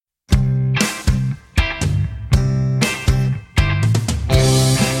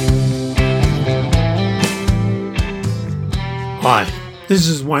Hi, this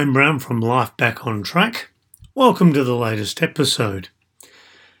is Wayne Brown from Life Back on Track. Welcome to the latest episode.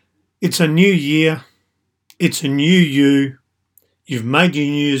 It's a new year. It's a new you. You've made your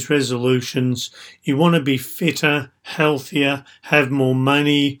New Year's resolutions. You want to be fitter, healthier, have more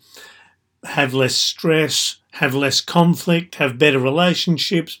money, have less stress, have less conflict, have better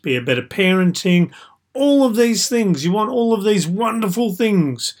relationships, be a better parenting. All of these things. You want all of these wonderful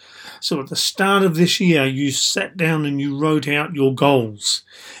things. So at the start of this year, you sat down and you wrote out your goals.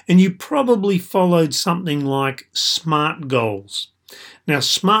 And you probably followed something like SMART goals. Now,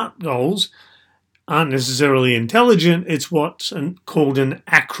 SMART goals aren't necessarily intelligent. It's what's called an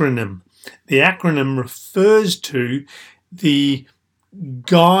acronym. The acronym refers to the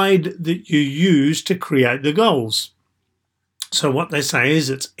guide that you use to create the goals. So what they say is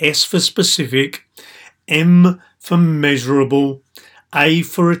it's S for specific, M for measurable, A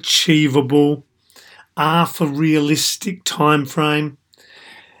for achievable, R for realistic time frame,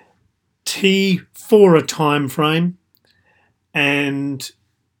 T for a time frame, and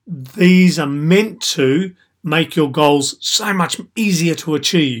these are meant to make your goals so much easier to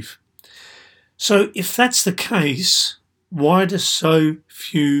achieve. So if that's the case, why do so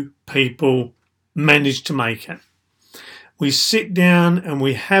few people manage to make it? We sit down and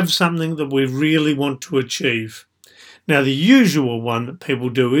we have something that we really want to achieve. Now, the usual one that people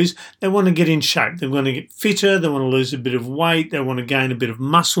do is they want to get in shape. They want to get fitter. They want to lose a bit of weight. They want to gain a bit of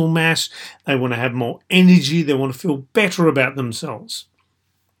muscle mass. They want to have more energy. They want to feel better about themselves.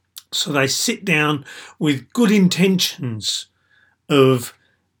 So they sit down with good intentions of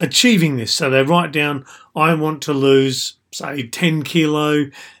achieving this. So they write down, I want to lose, say, 10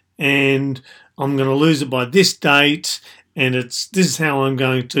 kilo, and I'm going to lose it by this date, and this is how I'm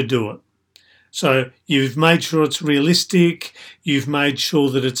going to do it. So you've made sure it's realistic, you've made sure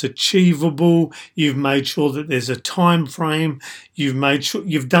that it's achievable, you've made sure that there's a time frame, you've made sure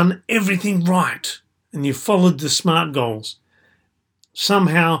you've done everything right, and you've followed the SMART goals.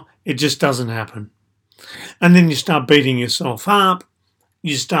 Somehow it just doesn't happen. And then you start beating yourself up,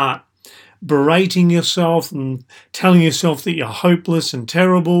 you start berating yourself and telling yourself that you're hopeless and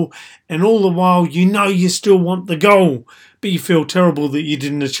terrible, and all the while you know you still want the goal, but you feel terrible that you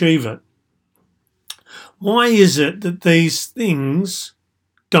didn't achieve it. Why is it that these things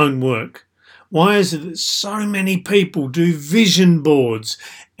don't work? Why is it that so many people do vision boards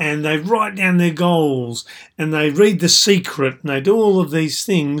and they write down their goals and they read The Secret and they do all of these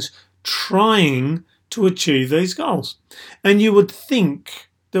things trying to achieve these goals? And you would think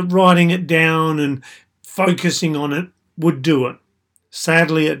that writing it down and focusing on it would do it.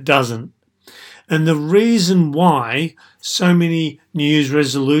 Sadly, it doesn't. And the reason why so many New Year's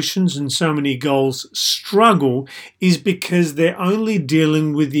resolutions and so many goals struggle is because they're only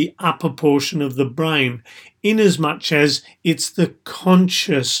dealing with the upper portion of the brain, in as much as it's the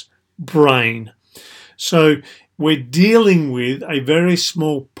conscious brain. So we're dealing with a very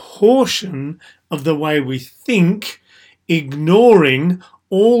small portion of the way we think, ignoring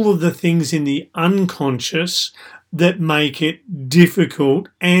all of the things in the unconscious that make it difficult,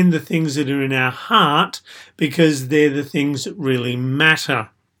 and the things that are in our heart, because they're the things that really matter.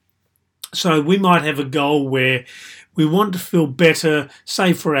 So we might have a goal where we want to feel better,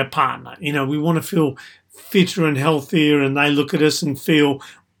 say for our partner. We want to feel fitter and healthier, and they look at us and feel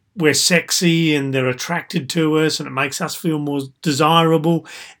we're sexy and they're attracted to us and it makes us feel more desirable,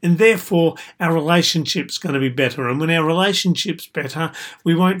 and therefore our relationship's going to be better. And when our relationship's better,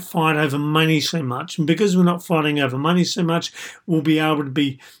 we won't fight over money so much. And because we're not fighting over money so much, we'll be able to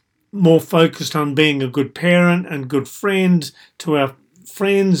be more focused on being a good parent and good friend to our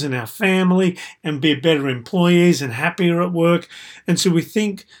friends and our family, and be better employees and happier at work. And so we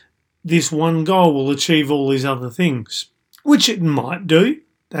think this one goal will achieve all these other things, which it might do.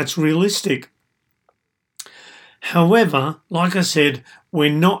 That's realistic. However, like I said,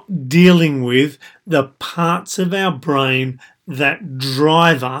 we're not dealing with the parts of our brain that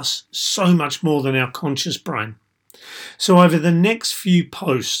drive us so much more than our conscious brain. So over the next few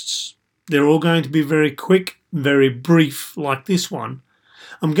posts, they're all going to be very quick, very brief, like this one.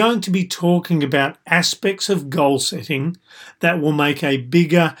 I'm going to be talking about aspects of goal setting that will make a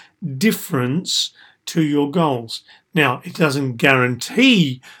bigger difference to your goals. Now, it doesn't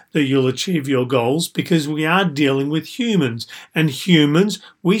guarantee that you'll achieve your goals, because we are dealing with humans, and humans,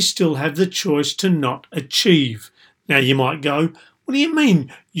 we still have the choice to not achieve. Now, you might go, what do you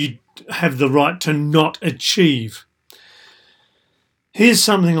mean you have the right to not achieve? Here's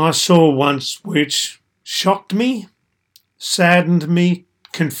something I saw once which shocked me, saddened me,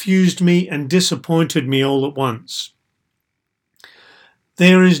 confused me, and disappointed me all at once.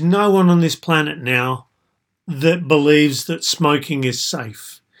 There is no one on this planet now that believes that smoking is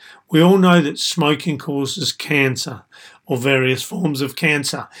safe. We all know that smoking causes cancer or various forms of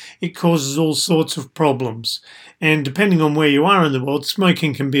cancer. It causes all sorts of problems. And depending on where you are in the world,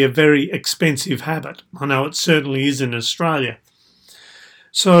 smoking can be a very expensive habit. I know it certainly is in Australia.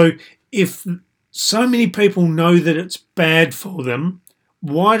 So if so many people know that it's bad for them,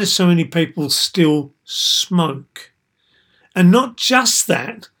 why do so many people still smoke? And not just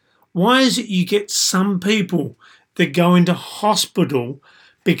that, why is it you get some people that go into hospital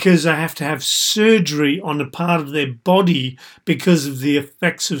because they have to have surgery on a part of their body because of the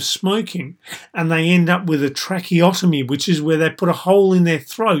effects of smoking, and they end up with a tracheotomy, which is where they put a hole in their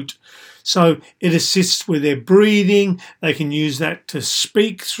throat. So it assists with their breathing. They can use that to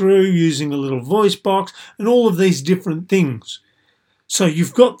speak through using a little voice box and all of these different things. So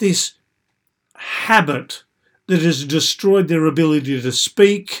you've got this habit that has destroyed their ability to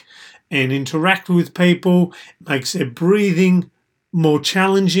speak and interact with people, makes their breathing more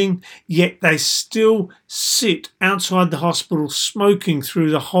challenging, yet they still sit outside the hospital smoking through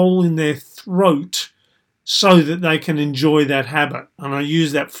the hole in their throat so that they can enjoy that habit. And I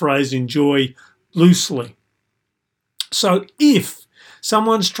use that phrase enjoy loosely. So if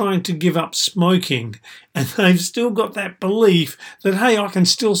someone's trying to give up smoking and they've still got that belief that, hey, I can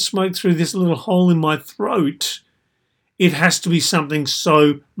still smoke through this little hole in my throat, it has to be something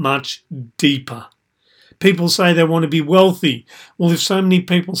so much deeper. People say they want to be wealthy. Well, if so many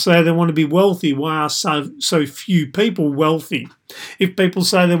people say they want to be wealthy, why are so few people wealthy? If people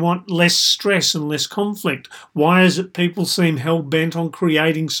say they want less stress and less conflict, why is it people seem hell-bent on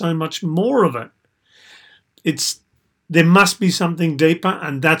creating so much more of it? There must be something deeper,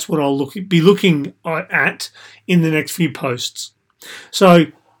 and that's what I'll be looking at in the next few posts. So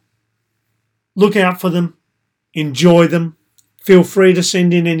look out for them, enjoy them. Feel free to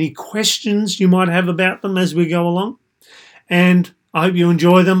send in any questions you might have about them as we go along. And I hope you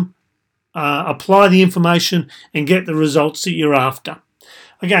enjoy them, apply the information and get the results that you're after.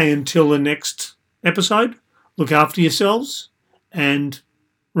 Okay, until the next episode, look after yourselves and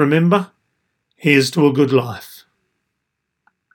remember, here's to a good life.